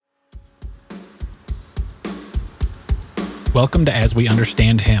Welcome to As We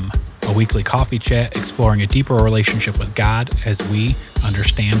Understand Him, a weekly coffee chat exploring a deeper relationship with God as we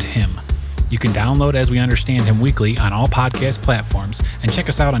understand Him. You can download As We Understand Him weekly on all podcast platforms and check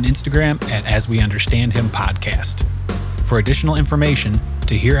us out on Instagram at As We Understand Him Podcast. For additional information,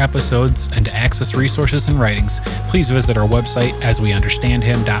 to hear episodes, and to access resources and writings, please visit our website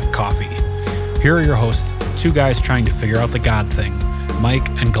asweunderstandhim.coffee. Here are your hosts, two guys trying to figure out the God thing, Mike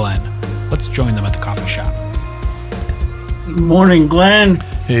and Glenn. Let's join them at the coffee shop. Good morning, Glenn.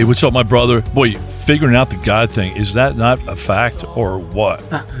 Hey, what's up, my brother? Boy, figuring out the God thing, is that not a fact or what?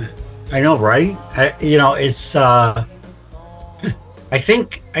 I know, right? It's. I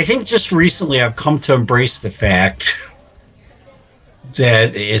think just recently I've come to embrace the fact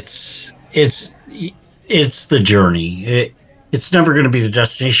that it's the journey. It's never going to be the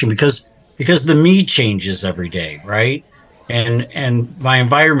destination because the me changes every day, right? And my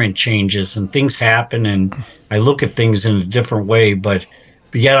environment changes and things happen and I look at things in a different way, but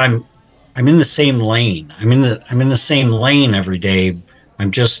yet I'm in the same lane. I'm in the same lane every day. I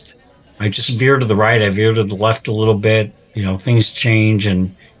just veer to the right. I veer to the left a little bit. Things change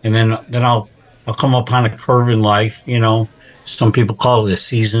and then I'll come upon a curve in life. Some people call it a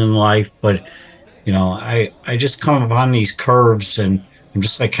season in life, but I just come upon these curves and I'm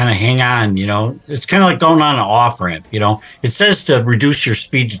just like kind of hang on. It's kind of like going on an off ramp. It says to reduce your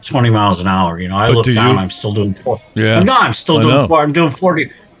speed to 20 miles an hour. I look down. I'm still doing 40. Yeah. I'm still doing 40. I'm doing 40.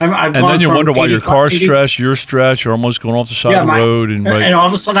 And then you wonder why your car's stressed, you're stressed, you're almost going off the side of the road. And all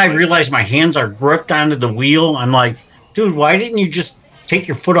of a sudden I realize my hands are gripped onto the wheel. I'm like, dude, why didn't you just take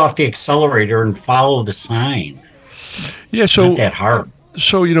your foot off the accelerator and follow the sign? Yeah, so not that hard.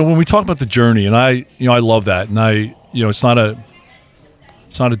 So, when we talk about the journey, and I love that. And it's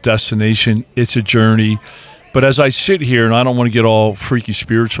not a destination, it's a journey. But as I sit here, and I don't want to get all freaky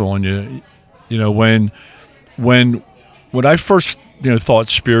spiritual on you, when I first thought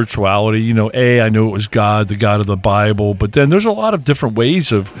spirituality, I knew it was God, the God of the Bible, but then there's a lot of different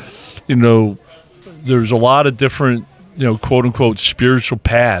ways of, there's a lot of different, quote unquote spiritual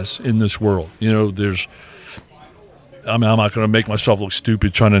paths in this world. I'm not going to make myself look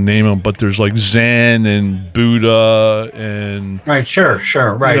stupid trying to name them, but there's like Zen and Buddha and right, sure,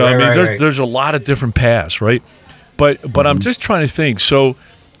 right. There's a lot of different paths, right? But I'm just trying to think. So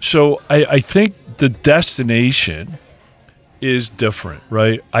I think the destination is different,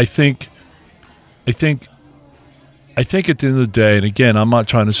 right? I think at the end of the day, and again, I'm not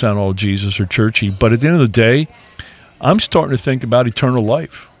trying to sound all Jesus or churchy, but at the end of the day, I'm starting to think about eternal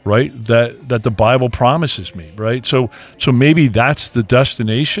life. Right, that the Bible promises me, right? So maybe that's the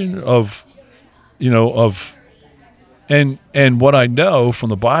destination of and what I know from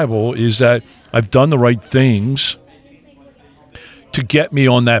the Bible is that I've done the right things to get me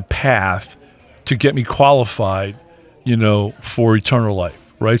on that path, to get me qualified, for eternal life,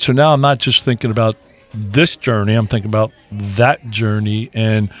 right? So now I'm not just thinking about this journey, I'm thinking about that journey,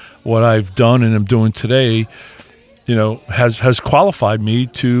 and what I've done and am doing today has qualified me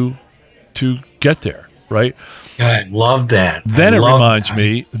to get there, right? I love that. Then it reminds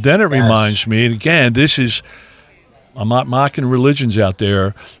me, and again, I'm not mocking religions out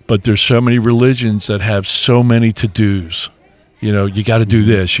there, but there's so many religions that have so many to-dos. You got to do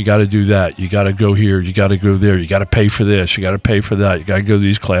this, you got to do that, you got to go here, you got to go there, you got to pay for this, you got to pay for that, you got to go to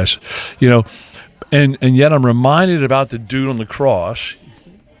these classes, and yet I'm reminded about the dude on the cross,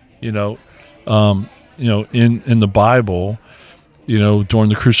 in the Bible, during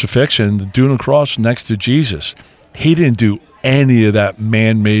the crucifixion, the dude on the cross next to Jesus, he didn't do any of that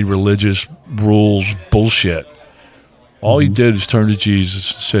man-made religious rules bullshit. All he did is turn to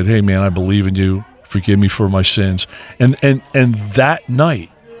Jesus and said, "Hey, man, I believe in you. Forgive me for my sins." And that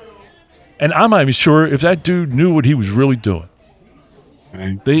night, and I'm not even sure if that dude knew what he was really doing.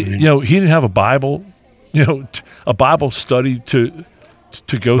 He didn't have a Bible, a Bible study to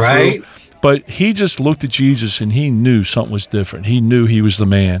go through. But he just looked at Jesus and he knew something was different. He knew he was the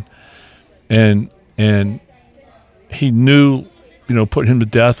man. And he knew, putting him to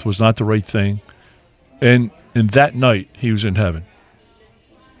death was not the right thing. And that night he was in heaven.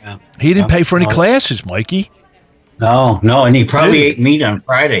 Yeah. He didn't pay for any classes, Mikey. No, and he probably ate meat on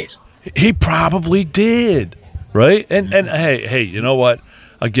Fridays. He probably did, right? And hey, you know what?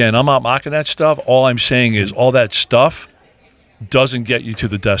 Again, I'm not mocking that stuff. All I'm saying is all that stuff doesn't get you to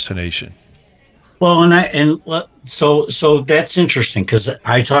the destination. Well, so that's interesting because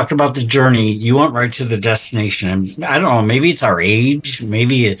I talked about the journey. You went right to the destination. And I don't know. Maybe it's our age.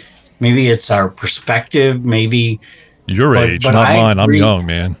 Maybe it's our perspective. Maybe your age, but not mine. I'm young,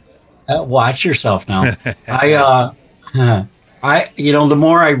 man. Watch yourself now. the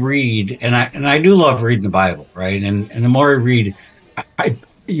more I read, and I do love reading the Bible, right? And the more I read,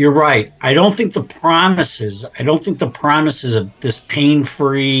 you're right. I don't think the promises of this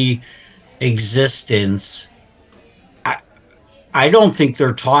pain-free existence, I don't think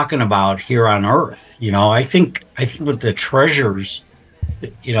they're talking about here on earth. I think with the treasures,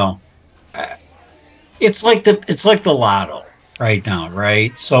 it's like the lotto right now,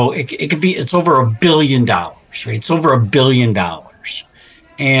 right? So it could be, it's over $1 billion, right? It's over $1 billion.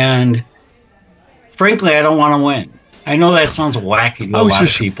 And frankly, I don't want to win. I know that sounds wacky to a lot of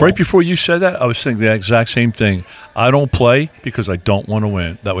people. Right before you said that, I was thinking the exact same thing. I don't play because I don't want to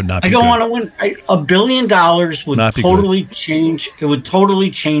win. That would not be good. I don't want to win. $1 billion would totally change. It would totally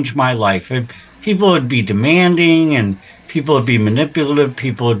change my life. People would be demanding, and people would be manipulative.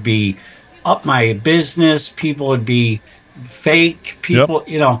 People would be up my business. People would be fake. People,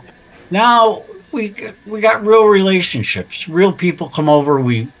 now we got real relationships. Real people come over.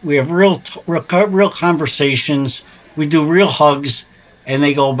 We have real conversations. We do real hugs, and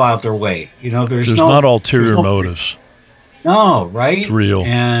they go about their way. There's not ulterior motives. No, right? It's real.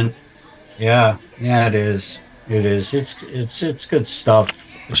 And yeah, it is. It is. It's good stuff.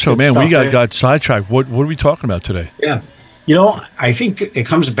 So, man, we got sidetracked. What are we talking about today? Yeah, I think it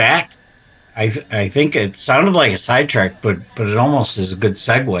comes back. I think it sounded like a sidetrack, but it almost is a good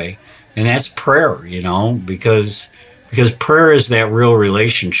segue, and that's prayer. Because prayer is that real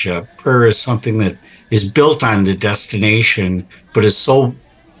relationship. Prayer is something that is built on the destination, but is so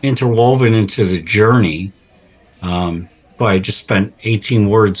interwoven into the journey. Boy, I just spent 18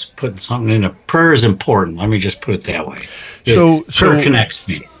 words putting something in it. Prayer is important. Let me just put it that way. Prayer connects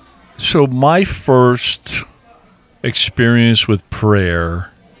me. So my first experience with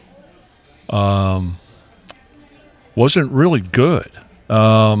prayer wasn't really good.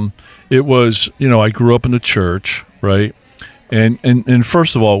 It was, I grew up in the church, right? And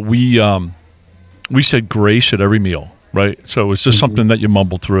first of all, we said grace at every meal, right? So it was just something that you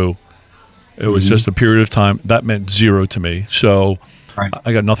mumbled through. It was just a period of time. That meant zero to me. So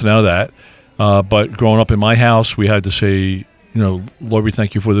I got nothing out of that. But growing up in my house, we had to say, Lord, we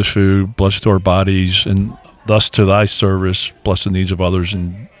thank you for this food. Bless it to our bodies, and thus to thy service, bless the needs of others,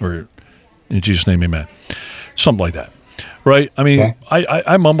 or in Jesus' name, amen. Something like that, right? I mean,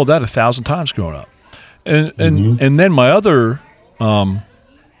 I mumbled that 1,000 times growing up. And then my other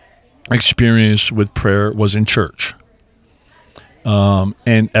experience with prayer was in church.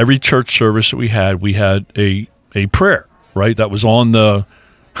 And every church service that we had a prayer, right? That was on the,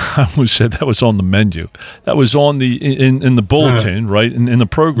 I always said that was on the menu. That was on the, in the bulletin, right? In the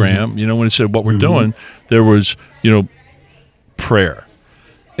program, when it said what we're doing, there was, prayer.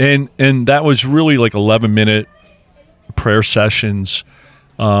 And that was really like 11-minute prayer sessions.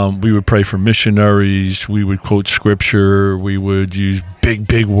 We would pray for missionaries. We would quote scripture. We would use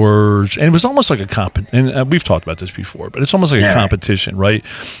big words. And it was almost like a and we've talked about this before, but it's almost like a competition, right?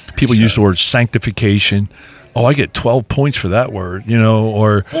 People use the word sanctification. Oh, I get 12 points for that word,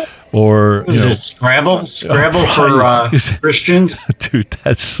 or is it Scrabble for Christians? Dude,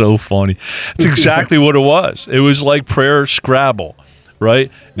 that's so funny. It's exactly what it was. It was like prayer Scrabble,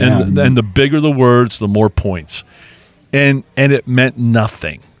 right? And the bigger the words, the more points. And it meant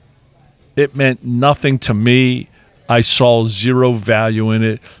nothing. It meant nothing to me. I saw zero value in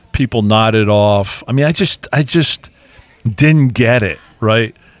it. People nodded off. I mean, I just didn't get it,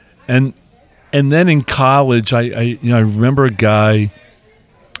 right? And then in college, I remember a guy.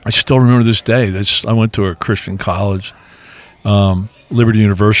 I still remember this day. I went to a Christian college, Liberty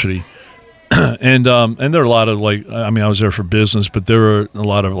University, and there are a lot of I was there for business, but there were a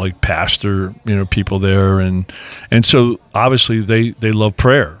lot of pastor, people there, and so obviously they love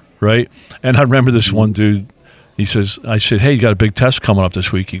prayer, right? And I remember this one dude. I said, hey, you got a big test coming up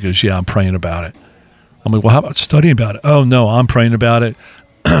this week? He goes, yeah, I'm praying about it. I'm like, well, how about studying about it? Oh no, I'm praying about it.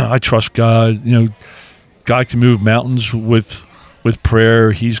 I trust God. God can move mountains with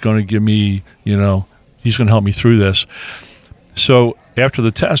prayer. He's going to give me, he's going to help me through this. So after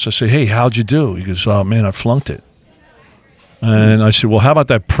the test, I said, hey, how'd you do? He goes, oh, man, I flunked it. And I said, well, how about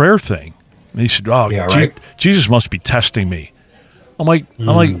that prayer thing? And he said, oh, yeah, right. Jesus must be testing me. I'm like,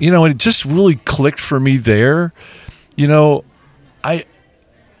 and it just really clicked for me there. That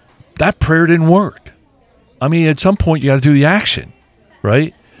prayer didn't work. I mean, at some point, you got to do the action,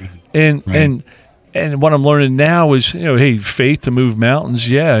 right? And what I'm learning now is, hey, faith to move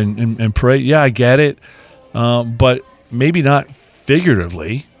mountains, yeah, and pray, yeah, I get it, but maybe not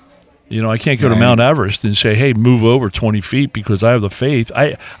figuratively. I can't go to Mount Everest and say, hey, move over 20 feet because I have the faith.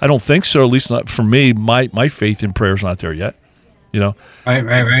 I don't think so, at least not for me. My faith in prayer is not there yet, Right.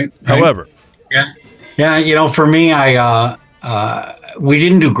 Right. However. Yeah. For me, I we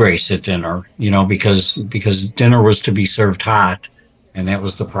didn't do grace at dinner, because dinner was to be served hot, and that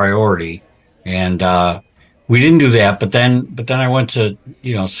was the priority. And we didn't do that. But then I went to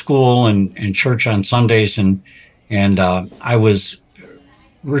school and church on Sundays, and I was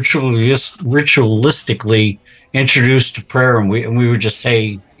ritualistically introduced to prayer, and we would just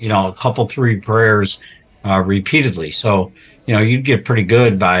say a couple three prayers repeatedly. So you'd get pretty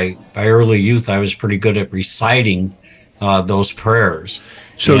good by early youth. I was pretty good at reciting those prayers.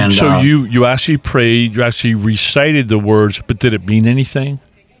 So And, you actually prayed, you actually recited the words, but did it mean anything?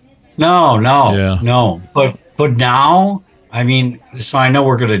 No, Yeah. no. But now, I mean, so I know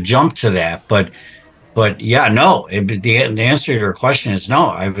we're going to jump to that, but yeah, no. The answer to your question is no.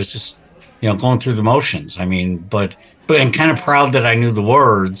 I was just going through the motions. I mean, but and kind of proud that I knew the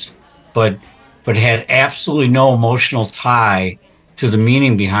words, but had absolutely no emotional tie to the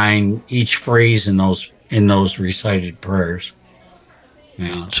meaning behind each phrase in those recited prayers.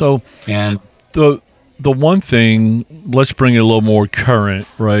 Yeah. So And the one thing, let's bring it a little more current,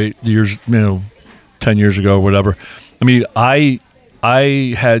 right? Years, 10 years ago, or whatever. I mean, I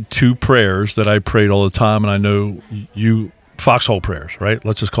had two prayers that I prayed all the time, and I know you foxhole prayers, right?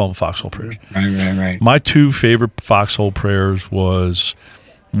 Let's just call them foxhole prayers. right. My two favorite foxhole prayers was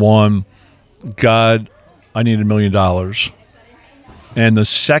one, God, I need $1 million, and the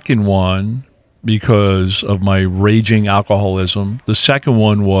second one, because of my raging alcoholism, the second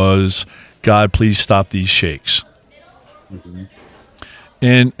one was, God, please stop these shakes. Mm-hmm.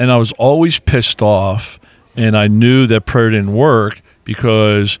 And I was always pissed off, and I knew that prayer didn't work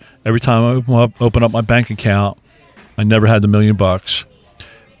because every time I open up my bank account, I never had the $1 million,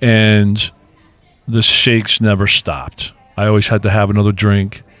 and the shakes never stopped. I always had to have another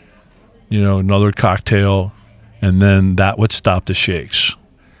drink, another cocktail, and then that would stop the shakes.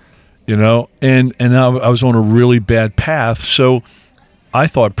 And I was on a really bad path, so I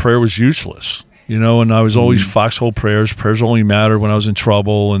thought prayer was useless. And I was always foxhole prayers. Prayers only mattered when I was in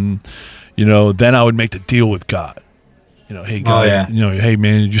trouble, and then I would make the deal with God. Hey God, hey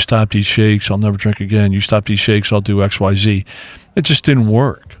man, you stop these shakes, I'll never drink again. You stop these shakes, I'll do X, Y, Z. It just didn't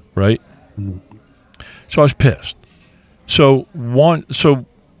work, right? So I was pissed. So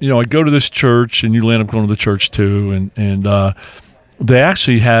I go to this church, and you end up going to the church too, and they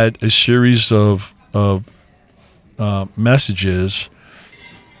actually had a series of messages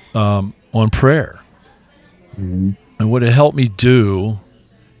on prayer. Mm-hmm. And what it helped me do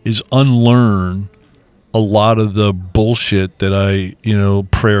is unlearn a lot of the bullshit that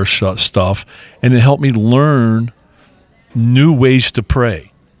prayer stuff, and it helped me learn new ways to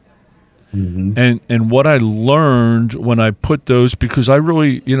pray. Mm-hmm. And what I learned when I put those, because I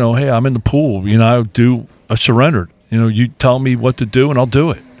really, hey, I'm in the pool, I surrendered. You tell me what to do and I'll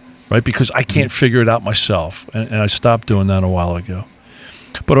do it, right? Because I can't figure it out myself. And I stopped doing that a while ago.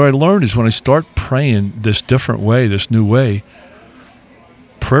 But what I learned is when I start praying this different way, this new way,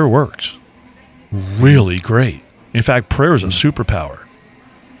 prayer works really great. In fact, prayer is a superpower.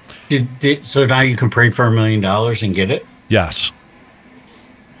 So now you can pray for $1 million and get it? Yes.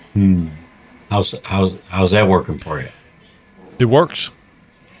 How's that working for you? It works.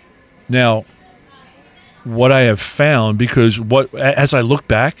 Now, what I have found, because as I look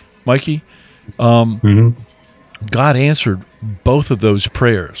back, Mikey, God answered both of those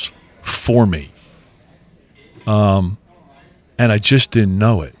prayers for me. And I just didn't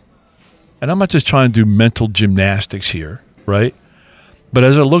know it. And I'm not just trying to do mental gymnastics here, right? But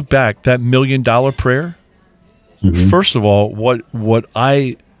as I look back, that $1 million prayer, first of all, what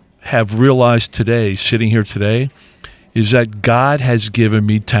I have realized today, sitting here today, is that God has given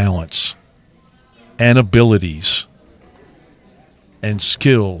me talents and abilities and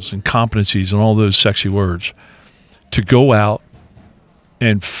skills and competencies and all those sexy words to go out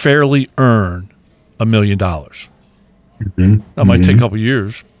and fairly earn $1 million. That might take a couple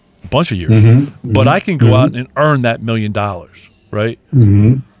years, a bunch of years, but I can go out and earn that $1 million, right?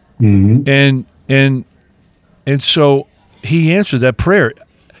 And so he answered that prayer.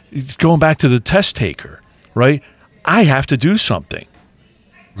 Going back to the test taker, right? I have to do something.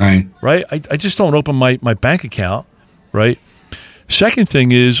 Right. I just don't open my bank account, right? Second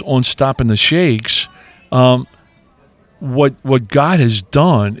thing is on stopping the shakes, what God has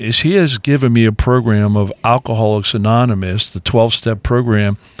done is he has given me a program of Alcoholics Anonymous, the 12-step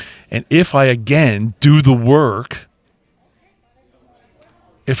program, and if I, again, do the work,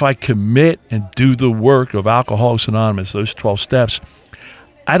 if I commit and do the work of Alcoholics Anonymous, those 12 steps,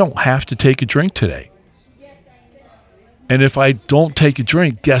 I don't have to take a drink today. And if I don't take a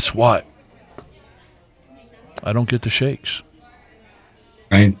drink, guess what? I don't get the shakes.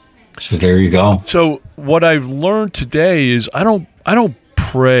 Right. So there you go. So what I've learned today is I don't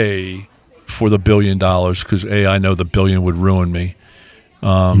pray for the $1 billion because I know the billion would ruin me.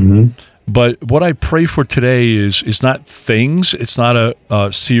 But what I pray for today is not things. It's not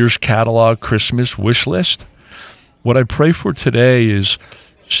a Sears catalog Christmas wish list. What I pray for today is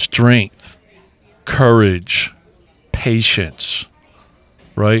strength, courage, patience,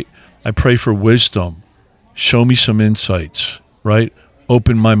 right? I pray for wisdom. Show me some insights, right?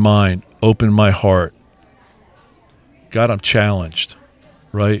 Open my mind, open my heart. God, I'm challenged,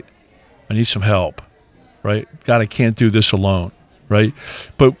 right? I need some help, right? God, I can't do this alone, right?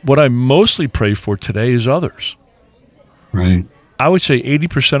 But what I mostly pray for today is others. Right. I would say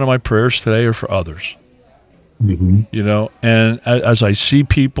 80% of my prayers today are for others. Mm-hmm. You know, and as I see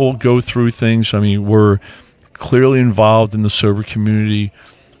people go through things, I mean, we're clearly involved in the sober community.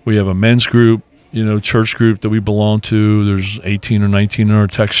 We have a men's group, you know, church group that we belong to. There's 18 or 19 in our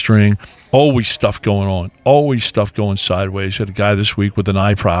text string. Always stuff going on. Always stuff going sideways. Had a guy this week with an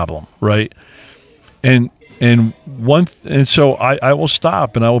eye problem, right? And so I will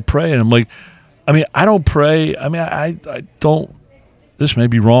stop and I will pray. And I'm like, I mean, I don't pray. I mean, I don't, this may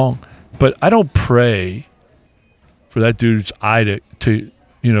be wrong, but I don't pray for that dude's eye to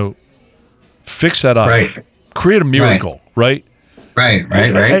you know, fix that eye, Right. create a miracle, right?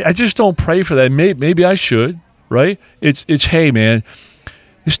 Right. I just don't pray for that. Maybe I should, right? It's hey, man,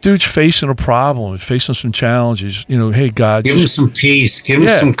 this dude's facing a problem, facing some challenges. You know, hey, God, Give him some peace. Give him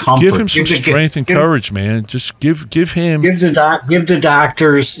some comfort. give him some strength and courage, man. Just give him. Give the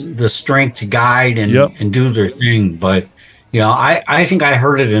doctors the strength to guide and do their thing. But you know, I think I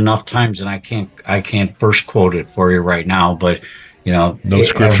heard it enough times, and I can't first quote it for you right now. But you know, no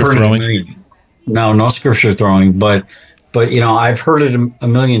scripture throwing. No scripture throwing. But you know, I've heard it a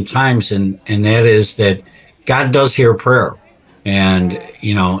million times, and that is that God does hear prayer, and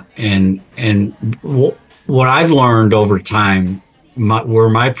you know, and what I've learned over time, where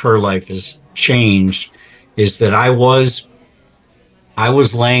my prayer life has changed, is that I was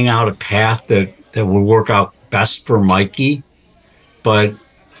laying out a path that would work out best for Mikey, but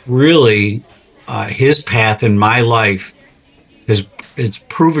really his path in my life it's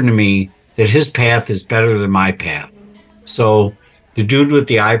proven to me that his path is better than my path. So the dude with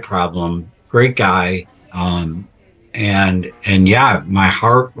the eye problem, great guy, and yeah, my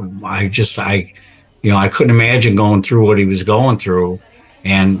heart, I couldn't imagine going through what he was going through,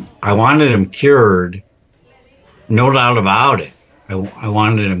 and I wanted him cured, no doubt about it. I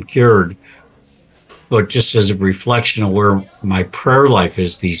wanted him cured. But just as a reflection of where my prayer life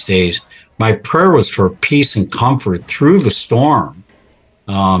is these days, my prayer was for peace and comfort through the storm.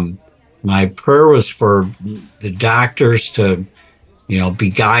 My prayer was for the doctors to, you know, be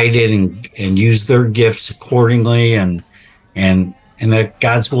guided and use their gifts accordingly, and that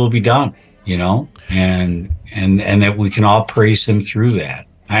God's will be done, you know, and that we can all praise Him through that.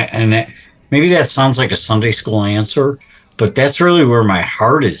 Maybe that sounds like a Sunday school answer, but that's really where my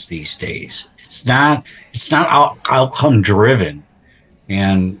heart is these days. It's not outcome driven,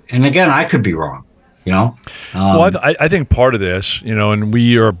 and again, I could be wrong, you know. Well, I think part of this, you know, and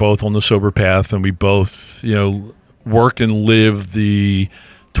we are both on the sober path, and we both, you know, work and live the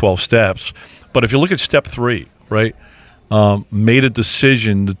 12 steps. But if you look at step 3, right, made a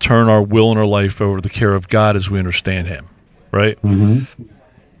decision to turn our will and our life over to the care of God as we understand Him, right? Mm-hmm.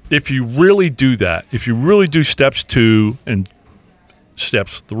 If you really do that, if you really do steps 2 and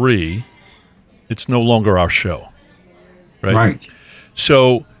steps 3, it's no longer our show, right? Right.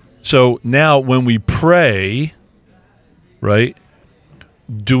 So now when we pray, right,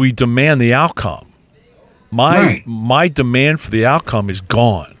 do we demand the outcome? My demand for the outcome is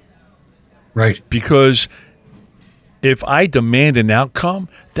gone. Right. Because if I demand an outcome,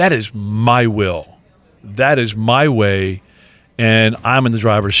 that is my will. That is my way, and I'm in the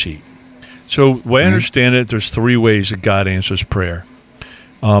driver's seat. So the way I understand it, there's 3 ways that God answers prayer.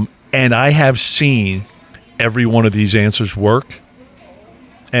 And I have seen every one of these answers work.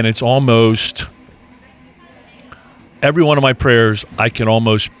 And it's almost every one of my prayers, I can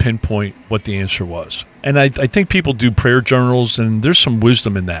almost pinpoint what the answer was. And I think people do prayer journals, and there's some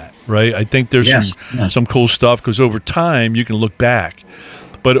wisdom in that, right? I think there's some cool stuff, because over time you can look back.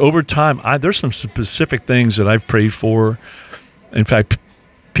 But over time, there's some specific things that I've prayed for. In fact,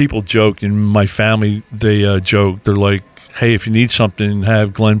 people joke in my family, they joke, they're like, hey, if you need something,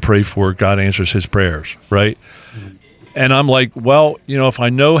 have Glenn pray for it. God answers his prayers, right? Mm-hmm. And I'm like, well, you know, if I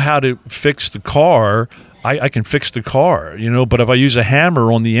know how to fix the car, I can fix the car, you know, but if I use a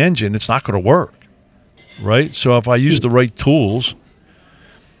hammer on the engine, it's not going to work, right? So if I use the right tools.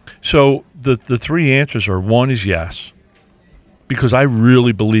 So the 3 answers are: 1 is yes, because I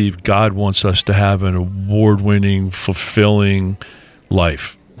really believe God wants us to have an award-winning, fulfilling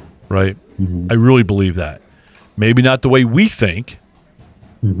life, right? I really believe that. Maybe not the way we think,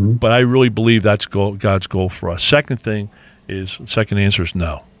 but I really believe that's God's goal for us. Second answer is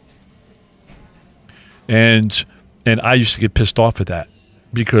no. And I used to get pissed off at that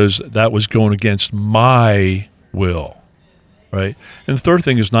because that was going against my will, right? And the third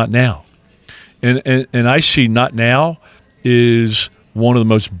thing is not now. And I see not now is one of the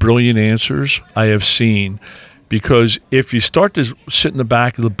most brilliant answers I have seen, because if you start to sit in the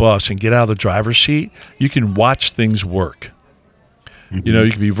back of the bus and get out of the driver's seat, you can watch things work. You know,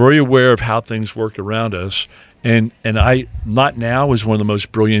 you can be very aware of how things work around us. And I not now is one of the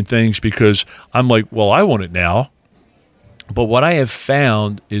most brilliant things, because I'm like, well, I want it now. But what I have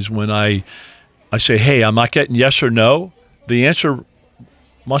found is when I say, hey, I'm not getting yes or no, the answer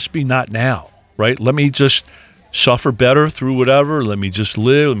must be not now, right? Let me just suffer better through whatever. Let me just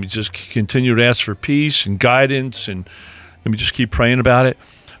live. Let me just continue to ask for peace and guidance, and let me just keep praying about it.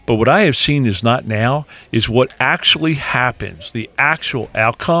 But what I have seen is not now is what actually happens. The actual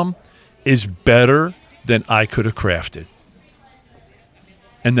outcome is better than I could have crafted.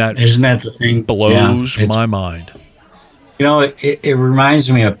 And that isn't that the thing? Blows my mind. You know, it reminds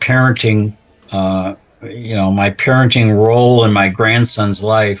me of parenting, my parenting role in my grandson's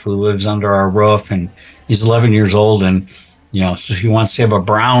life, who lives under our roof, and he's 11 years old, and, so he wants to have a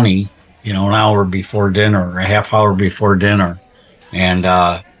brownie, an hour before dinner or a half hour before dinner. And,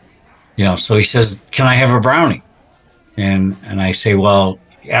 so he says, can I have a brownie? And I say, well,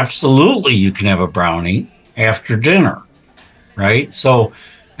 absolutely, you can have a brownie after dinner, right? So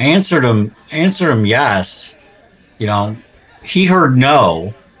I answered him yes. He heard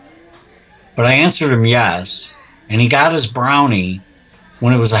no, but I answered him yes, and he got his brownie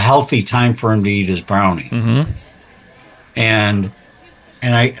when it was a healthy time for him to eat his brownie. And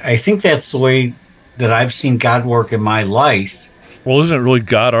I think that's the way that I've seen God work in my life. Well, isn't it really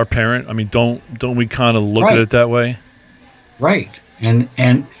God our parent? I mean, don't we kind of look at it that way? Right. And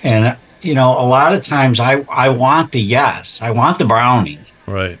a lot of times I want the yes. I want the brownie.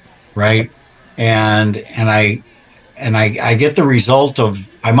 Right. Right. And I get the result of,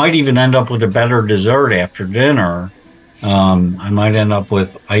 I might even end up with a better dessert after dinner. I might end up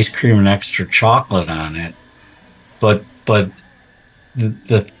with ice cream and extra chocolate on it. But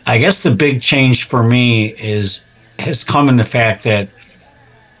I guess the big change for me has come in the fact that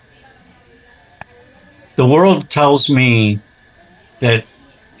the world tells me that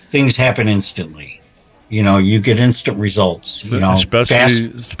things happen instantly. You get instant results.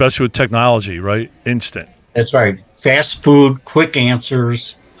 Especially with technology, right? Instant. That's right. Fast food, quick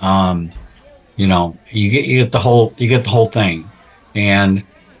answers. You get the whole thing, and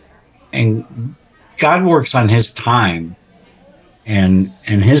God works on His time, and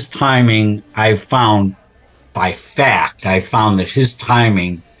His timing. I found that His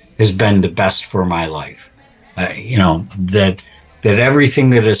timing has been the best for my life. That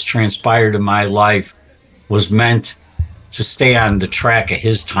everything that has transpired in my life was meant to stay on the track of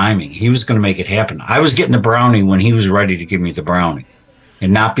His timing. He was going to make it happen. I was getting the brownie when He was ready to give me the brownie,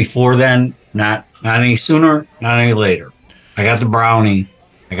 and not before then, not any sooner, not any later. I got the brownie,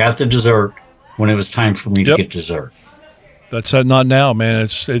 I got the dessert when it was time for me to get dessert. That's not now, man.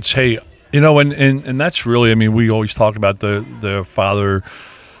 It's hey, and that's really, I mean, we always talk about the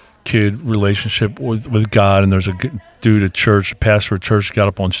father-kid relationship with God, and there's a dude at church, a pastor at church, got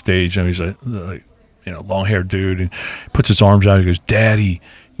up on stage, and he's like long-haired dude, and puts his arms out, he goes, Daddy,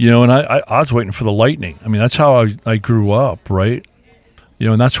 and I was waiting for the lightning. I mean, that's how I grew up, right?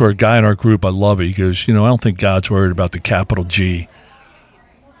 And that's where a guy in our group, I love it, he goes, I don't think God's worried about the capital G.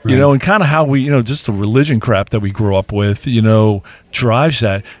 Right. And kind of how we, just the religion crap that we grew up with, drives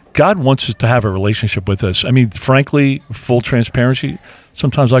that. God wants us to have a relationship with us. I mean, frankly, full transparency,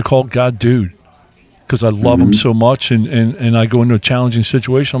 sometimes I call God dude, because I love him so much, and I go into a challenging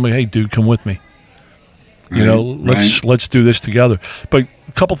situation, I'm like, hey, dude, come with me. Let's do this together. But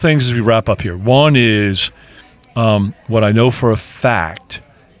a couple things as we wrap up here. One is what I know for a fact,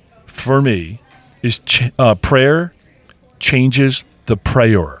 for me, is prayer changes the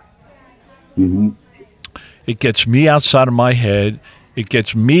prayer. It gets me outside of my head. It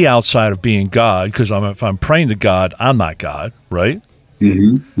gets me outside of being God, because if I'm praying to God, I'm not God, right?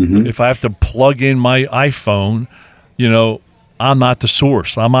 If I have to plug in my iPhone, I'm not the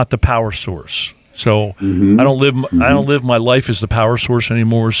source. I'm not the power source. So I don't live my life as the power source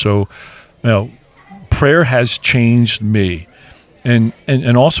anymore. So, prayer has changed me. And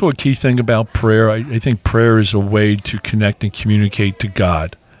also a key thing about prayer, I think prayer is a way to connect and communicate to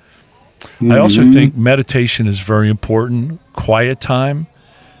God. I also think meditation is very important, quiet time,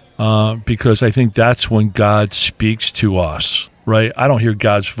 because I think that's when God speaks to us, right? I don't hear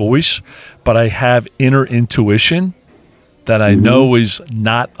God's voice, but I have inner intuition that I know is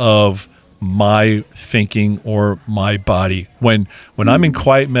not of my thinking or my body. When I'm in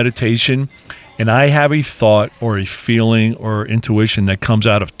quiet meditation and I have a thought or a feeling or intuition that comes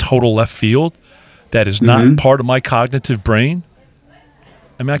out of total left field, that is not part of my cognitive brain,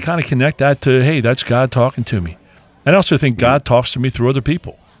 I mean, I kind of connect that to, hey, that's God talking to me. I also think God talks to me through other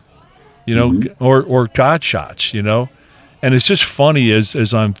people, you know, or God shots, you know. And it's just funny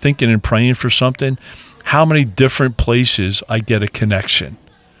as I'm thinking and praying for something, how many different places I get a connection,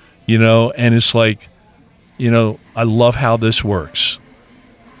 you know. And it's like, you know, I love how this works.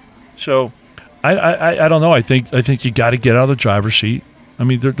 So I don't know. I think you got to get out of the driver's seat. I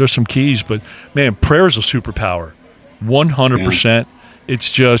mean, there's some keys, but man, prayer is a superpower, 100%.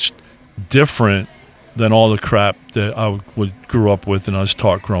 It's just different than all the crap that I grew up with and I was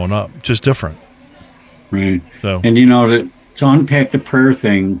taught growing up. Just different. Right. So. And, you know, to unpack the prayer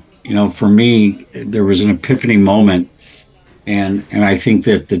thing, you know, for me, there was an epiphany moment. And I think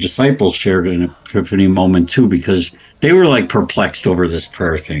that the disciples shared an epiphany moment, too, because they were like perplexed over this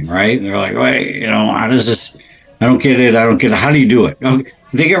prayer thing, right? They're like, wait, you know, how does this? I don't get it. How do you do it? Okay.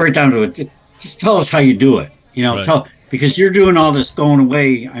 They get right down to it. Just tell us how you do it. You know, right. Because you're doing all this going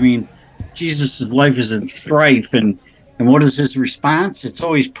away. I mean, Jesus' life is in strife. And what is his response? It's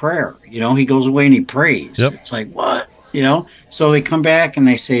always prayer. You know, he goes away and he prays. Yep. It's like, what? You know, so they come back and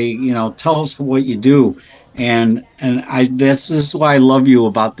they say, you know, tell us what you do. And this is why I love you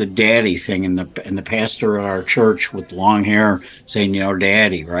about the daddy thing and the pastor at our church with long hair saying, you know,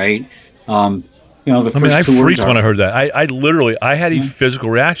 daddy, right? You know, the first I two words freaked when I heard that. I literally had a physical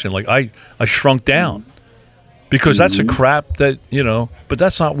reaction. Like I shrunk down because that's a crap that, you know, but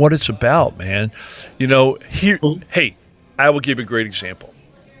that's not what it's about, man. You know, hey, I will give a great example.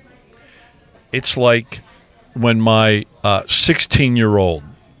 It's like when my 16-year-old,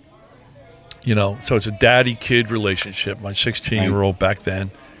 you know, so it's a daddy-kid relationship. My 16-year-old back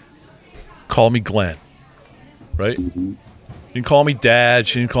then called me Glenn, right? She didn't call me dad.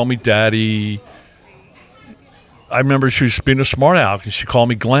 She didn't call me daddy. I remember she was being a smart aleck, and she called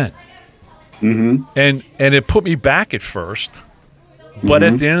me Glenn. And it put me back at first. But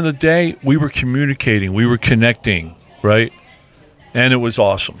at the end of the day, we were communicating. We were connecting, right? And it was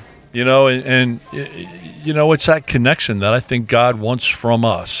awesome. You know, and you know, it's that connection that I think God wants from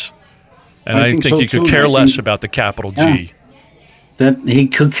us. And I think he could care less about the capital G. That he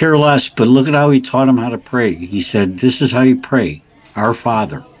could care less, but look at how he taught him how to pray. He said, this is how you pray, our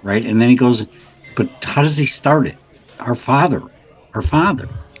Father, right? And then he goes, but how does he start it? Our Father,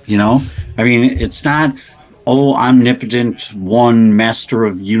 you know? I mean, it's not, oh, omnipotent, one master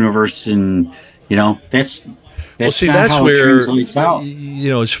of the universe, and, you know, that's how where, it translates out. You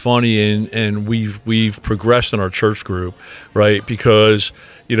know, it's funny, and we've progressed in our church group, right? Because,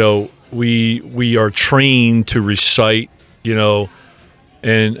 you know, we are trained to recite, you know,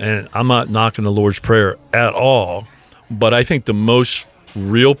 and I'm not knocking the Lord's Prayer at all, but I think the most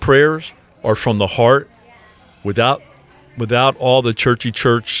real prayers are from the heart, without all the churchy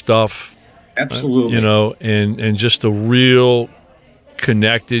church stuff. Absolutely. You know, and just a real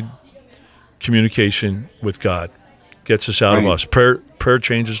connected communication with God gets us out of us. Prayer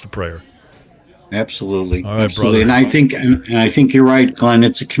changes the prayer. Absolutely. All right, absolutely. brother. And I think you're right, Glenn.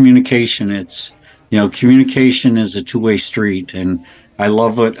 It's a communication. It's, you know, communication is a two-way street. And I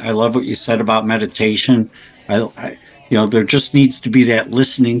love what you said about meditation. I you know, there just needs to be that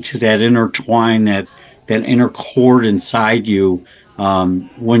listening to that intertwine, that inner chord inside you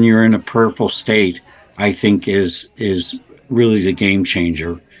when you're in a prayerful state, I think is really the game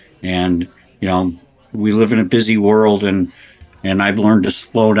changer. And, you know, we live in a busy world, and I've learned to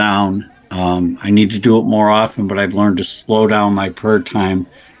slow down. I need to do it more often, but I've learned to slow down my prayer time.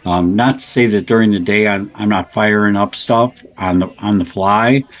 Not to say that during the day I'm not firing up stuff on the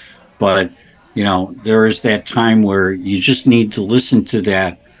fly, but, you know, there is that time where you just need to listen to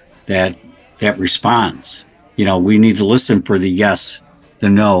that response. You know, we need to listen for the yes, the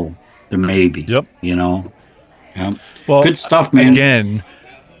no, the maybe. Yep. You know. Yep. Well, good stuff, man. Again,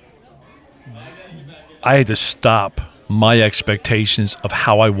 I had to stop my expectations of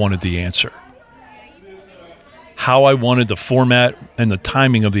how I wanted the answer, how I wanted the format and the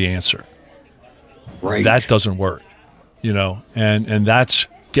timing of the answer. Right. That doesn't work, you know, and that's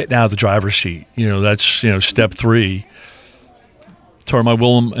getting out of the driver's seat. You know, that's, you know, step 3. Turn my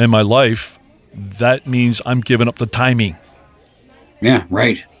will in my life. That means I'm giving up the timing. Yeah,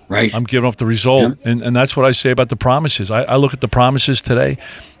 right. I'm giving up the result. Yeah. And that's what I say about the promises. I look at the promises today,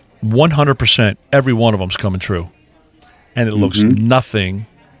 100%, every one of them's coming true. And it looks nothing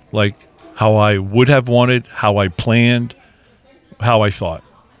like how I would have wanted, how I planned, how I thought.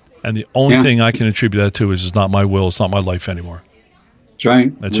 And the only thing I can attribute that to is it's not my will, it's not my life anymore. That's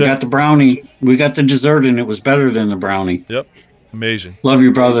right. We got the brownie. We got the dessert, and it was better than the brownie. Yep. Amazing. Love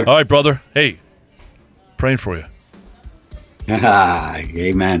you, brother. All right, brother. Hey, praying for you.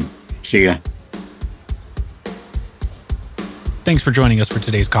 Amen. See ya. Thanks for joining us for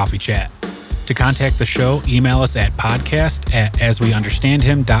today's coffee chat. To contact the show, email us at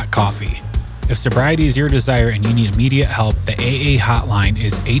podcast@asweunderstandhim.coffee. If sobriety is your desire and you need immediate help, the AA hotline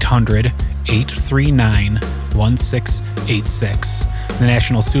is 800-839-1686. The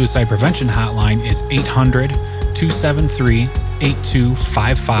National Suicide Prevention Hotline is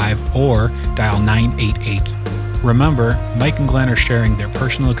 800-273-8255 or dial 988. Remember, Mike and Glenn are sharing their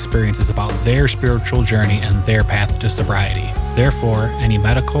personal experiences about their spiritual journey and their path to sobriety. Therefore, any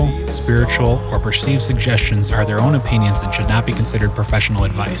medical, spiritual, or perceived suggestions are their own opinions and should not be considered professional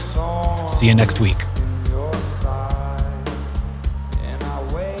advice. See you next week.